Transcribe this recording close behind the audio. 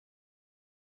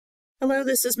Hello,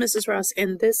 this is Mrs. Ross,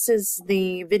 and this is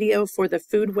the video for the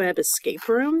Food Web Escape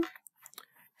Room.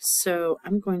 So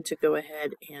I'm going to go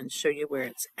ahead and show you where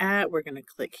it's at. We're going to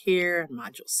click here on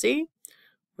Module C.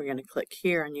 We're going to click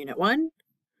here on Unit 1,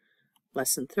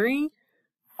 Lesson 3.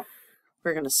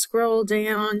 We're going to scroll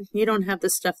down. You don't have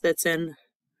the stuff that's in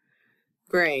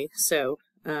gray, so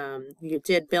you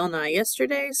did Bill Nye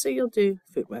yesterday, so you'll do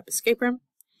Food Web Escape Room.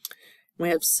 We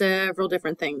have several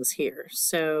different things here.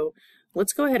 So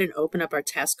let's go ahead and open up our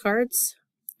task cards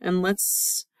and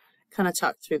let's kind of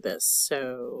talk through this.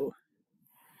 So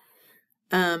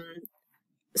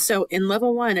in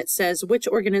level 1, it says which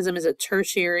organism is a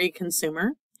tertiary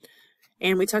consumer.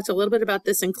 And we talked a little bit about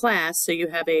this in class. So you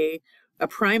have a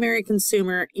primary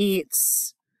consumer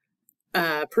eats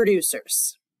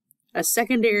producers. A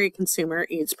secondary consumer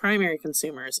eats primary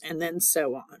consumers, and then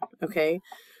so on, okay?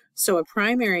 So a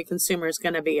primary consumer is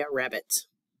going to be a rabbit.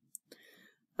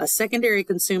 A secondary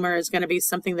consumer is going to be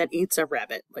something that eats a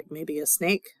rabbit, like maybe a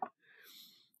snake.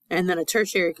 And then a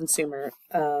tertiary consumer,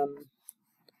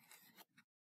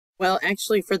 well,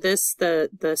 actually for this,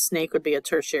 the snake would be a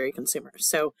tertiary consumer.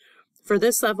 So for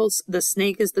this level, the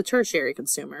snake is the tertiary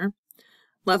consumer.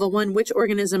 Level 1, which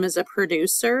organism is a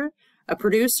producer? A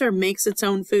producer makes its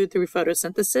own food through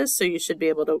photosynthesis, so you should be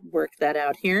able to work that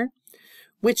out here.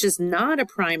 Which is not a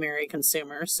primary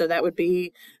consumer, so that would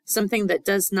be something that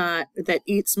that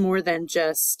eats more than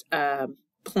just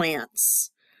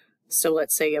plants. So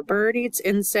let's say a bird eats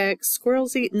insects,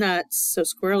 squirrels eat nuts, so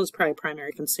squirrel is probably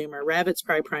primary consumer, rabbit's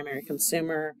probably primary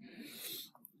consumer.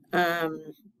 I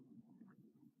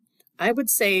would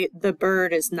say the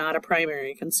bird is not a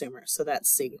primary consumer, so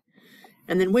that's C.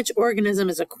 And then which organism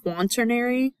is a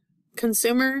quaternary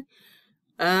consumer?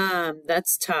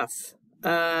 That's tough.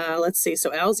 Let's see.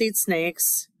 So owls eat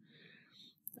snakes.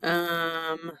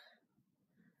 So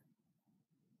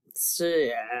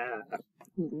yeah,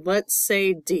 let's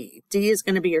say D. D is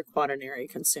going to be your quaternary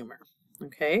consumer.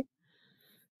 Okay.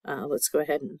 Let's go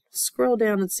ahead and scroll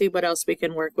down and see what else we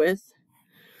can work with,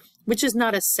 which is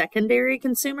not a secondary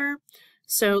consumer.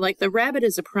 So like the rabbit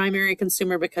is a primary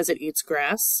consumer because it eats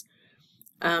grass.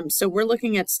 So we're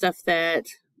looking at stuff that,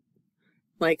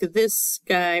 like this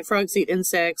guy, frogs eat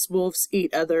insects, wolves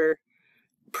eat other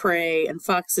prey, and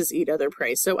foxes eat other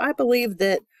prey. So I believe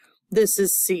that this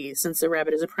is C, since the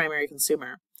rabbit is a primary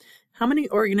consumer. How many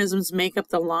organisms make up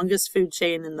the longest food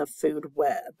chain in the food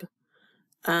web?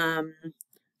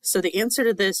 So the answer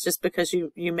to this, just because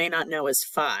you may not know, is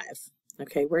 5.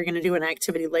 Okay, we're going to do an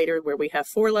activity later where we have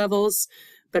 4 levels,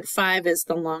 but 5 is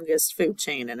the longest food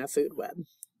chain in a food web.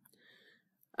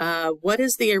 What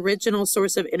is the original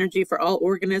source of energy for all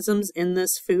organisms in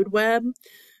this food web?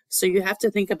 So you have to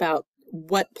think about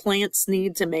what plants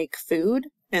need to make food,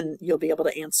 and you'll be able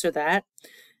to answer that.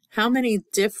 How many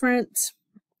different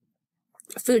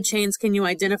food chains can you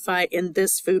identify in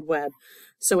this food web?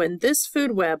 So in this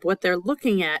food web, what they're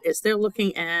looking at is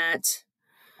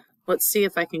let's see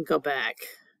if I can go back.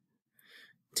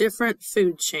 Different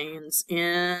food chains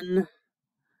in,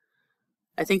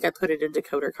 I think I put it in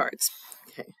decoder cards.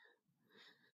 Okay.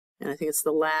 And I think it's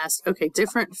the last. Okay,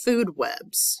 different food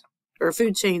webs or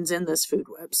food chains in this food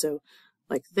web. So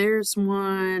like there's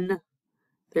 1,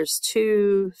 there's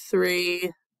 2,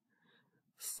 3,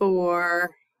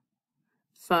 4,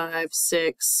 5,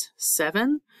 6,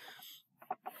 7.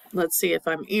 Let's see if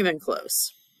I'm even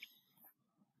close.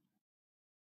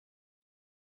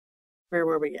 Where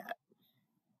were we at?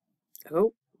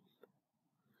 Oh.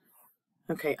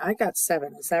 Okay, I got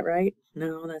 7. Is that right?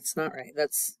 No, that's not right.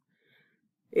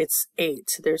 It's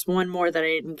 8. There's 1 more that I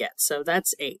didn't get, so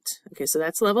that's 8. Okay, so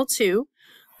that's level 2.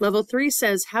 Level 3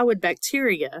 says, how would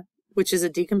bacteria, which is a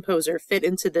decomposer, fit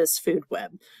into this food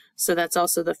web? So that's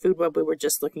also the food web we were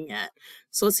just looking at.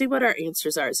 So let's see what our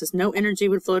answers are. It says no energy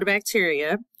would flow to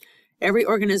bacteria. Every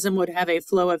organism would have a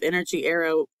flow of energy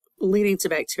arrow leading to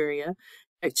bacteria.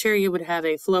 Bacteria would have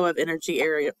a flow of energy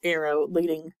arrow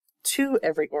leading to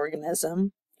every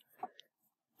organism.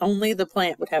 Only the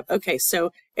plant would have. Okay,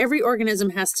 so every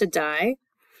organism has to die,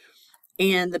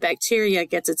 and the bacteria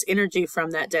gets its energy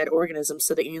from that dead organism.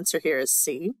 So the answer here is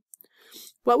C.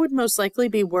 What would most likely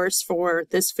be worse for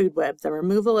this food web, the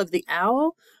removal of the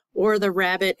owl or the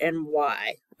rabbit, and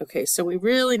why? Okay, so we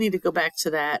really need to go back to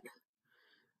that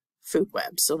food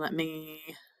web. So let me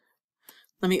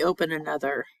open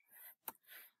another.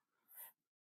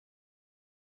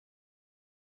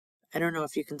 I don't know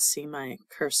if you can see my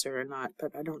cursor or not,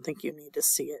 but I don't think you need to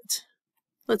see it.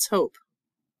 Let's hope.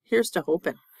 Here's to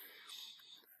hoping.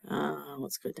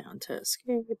 Let's go down to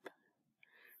escape.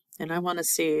 And I want to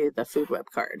see the food web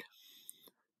card.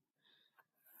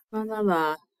 La la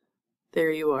la.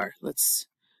 There you are. Let's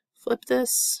flip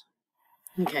this.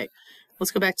 Okay,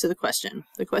 let's go back to the question.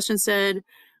 The question said,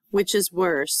 which is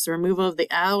worse, the removal of the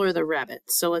owl or the rabbit?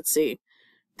 So let's see.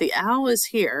 The owl is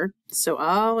here, so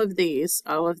all of these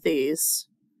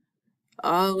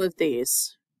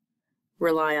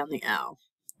rely on the owl.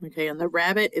 Okay, and the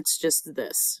rabbit, it's just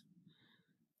this.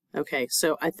 Okay,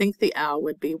 so I think the owl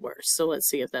would be worse. So let's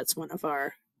see if that's one of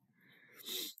our...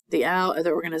 The owl,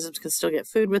 other organisms can still get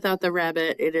food without the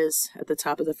rabbit. It is at the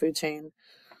top of the food chain.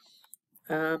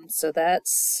 So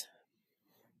that's...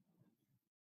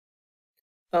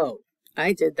 Oh,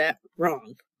 I did that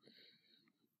wrong.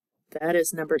 That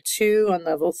is number 2 on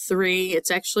level 3.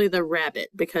 It's actually the rabbit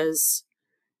because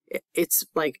it's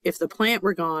like if the plant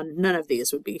were gone, none of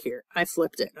these would be here. I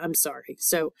flipped it. I'm sorry.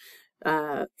 So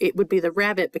it would be the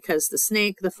rabbit because the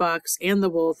snake, the fox, and the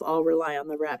wolf all rely on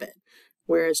the rabbit.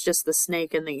 Whereas just the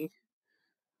snake and the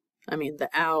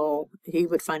owl, he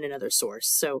would find another source.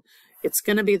 So it's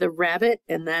going to be the rabbit,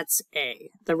 and that's A.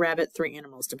 The rabbit, 3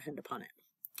 animals depend upon it.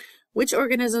 Which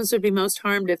organisms would be most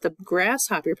harmed if the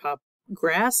grasshopper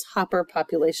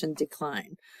population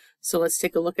decline? So let's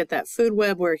take a look at that food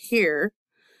web. We're here.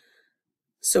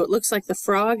 So it looks like the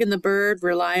frog and the bird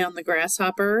rely on the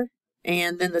grasshopper,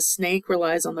 and then the snake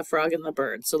relies on the frog and the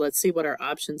bird. So let's see what our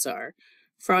options are.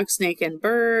 Frog, snake, and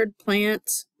bird, plant.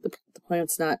 The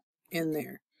plant's not in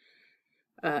there.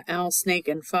 Owl, snake,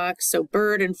 and fox. So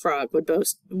bird and frog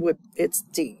it's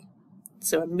D.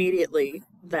 So immediately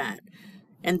that.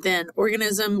 And then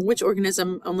organism, which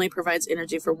organism only provides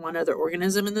energy for one other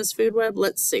organism in this food web?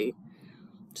 Let's see.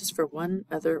 Just for one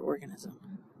other organism.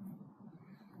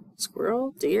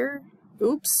 Squirrel, deer,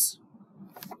 oops.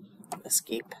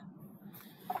 Escape.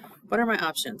 What are my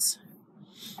options?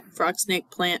 Frog, snake,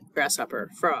 plant,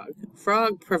 grasshopper, frog.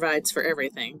 Frog provides for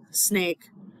everything. Snake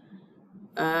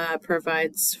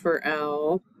provides for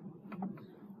owl.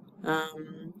 I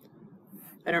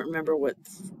don't remember what...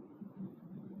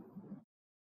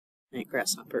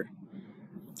 Grasshopper.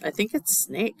 I think it's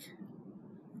snake.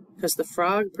 Because the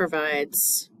frog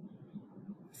provides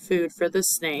food for the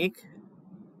snake.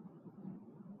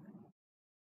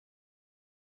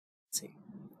 Let's see.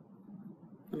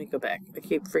 Let me go back. I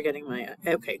keep forgetting my...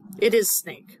 Okay, it is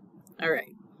snake. All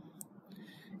right.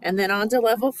 And then on to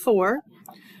level 4,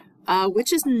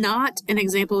 which is not an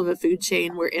example of a food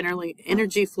chain where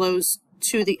energy flows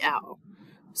to the owl.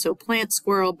 So plant,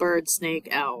 squirrel, bird, snake,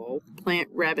 owl. Plant,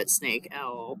 rabbit, snake,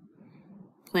 owl.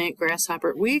 Plant,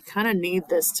 grasshopper. We kind of need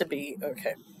this to be...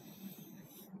 Okay.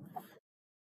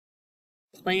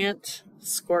 Plant,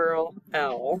 squirrel,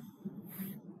 owl.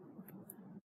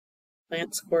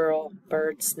 Plant, squirrel,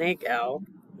 bird, snake, owl.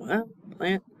 Well,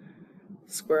 plant,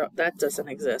 squirrel. That doesn't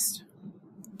exist.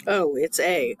 Oh, it's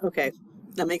A. Okay.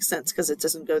 That makes sense because it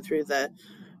doesn't go through the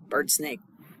bird, snake.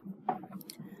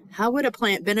 How would a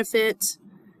plant benefit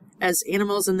as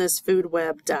animals in this food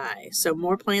web die? So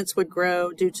more plants would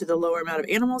grow due to the lower amount of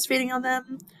animals feeding on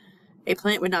them. A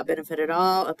plant would not benefit at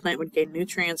all. A plant would gain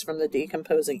nutrients from the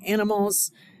decomposing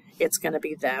animals. It's going to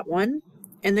be that one.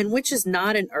 And then which is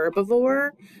not an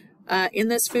herbivore in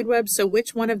this food web? So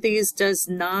which one of these does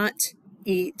not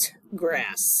eat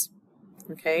grass?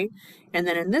 Okay. And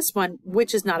then in this one,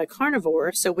 which is not a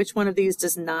carnivore? So which one of these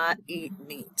does not eat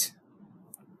meat?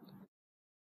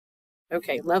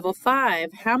 Okay, level 5,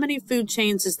 how many food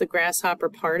chains is the grasshopper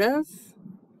part of?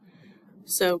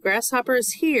 So grasshopper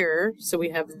is here, so we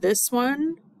have this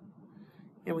one,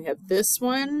 and we have this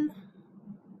one.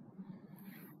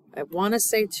 I want to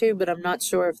say 2, but I'm not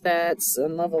sure if that's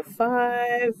on level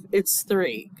 5. It's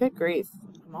 3. Good grief,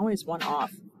 I'm always one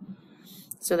off.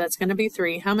 So that's going to be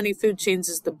 3. How many food chains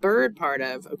is the bird part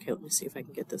of? Okay, let me see if I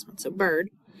can get this one. So bird,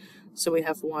 so we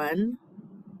have 1.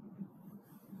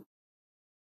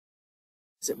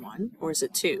 Is it 1 or is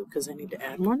it 2? Because I need to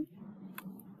add 1.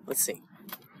 Let's see.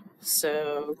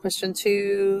 So question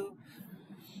 2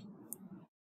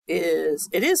 is,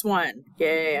 it is 1.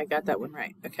 Yay, I got that one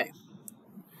right. Okay.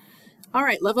 All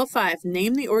right, level 5.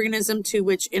 Name the organism to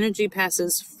which energy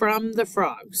passes from the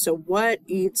frog. So what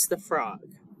eats the frog?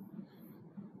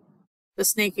 The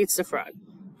snake eats the frog.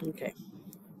 Okay.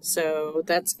 So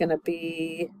that's going to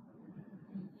be...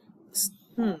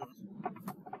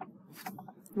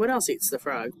 What else eats the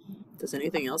frog? Does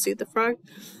anything else eat the frog?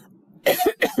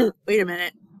 Wait a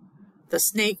minute. The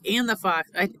snake and the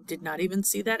fox. I did not even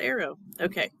see that arrow.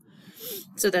 Okay.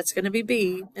 So that's going to be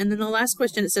B. And then the last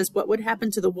question, it says, what would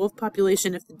happen to the wolf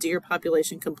population if the deer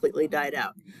population completely died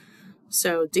out?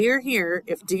 So deer here,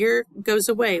 if deer goes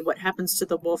away, what happens to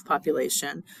the wolf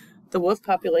population? The wolf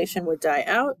population would die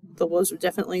out. The wolves would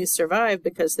definitely survive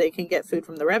because they can get food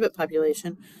from the rabbit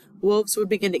population, wolves would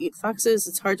begin to eat foxes.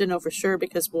 It's hard to know for sure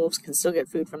because wolves can still get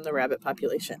food from the rabbit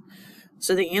population.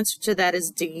 So the answer to that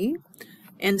is D.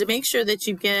 And to make sure that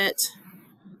you get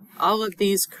all of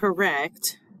these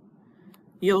correct,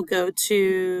 you'll go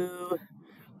to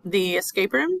the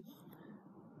escape room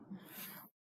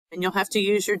and you'll have to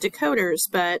use your decoders,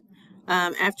 but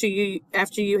after you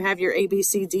have your A, B,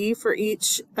 C, D for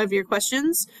each of your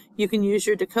questions, you can use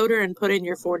your decoder and put in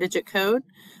your 4-digit code.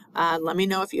 Let me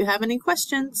know if you have any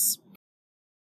questions.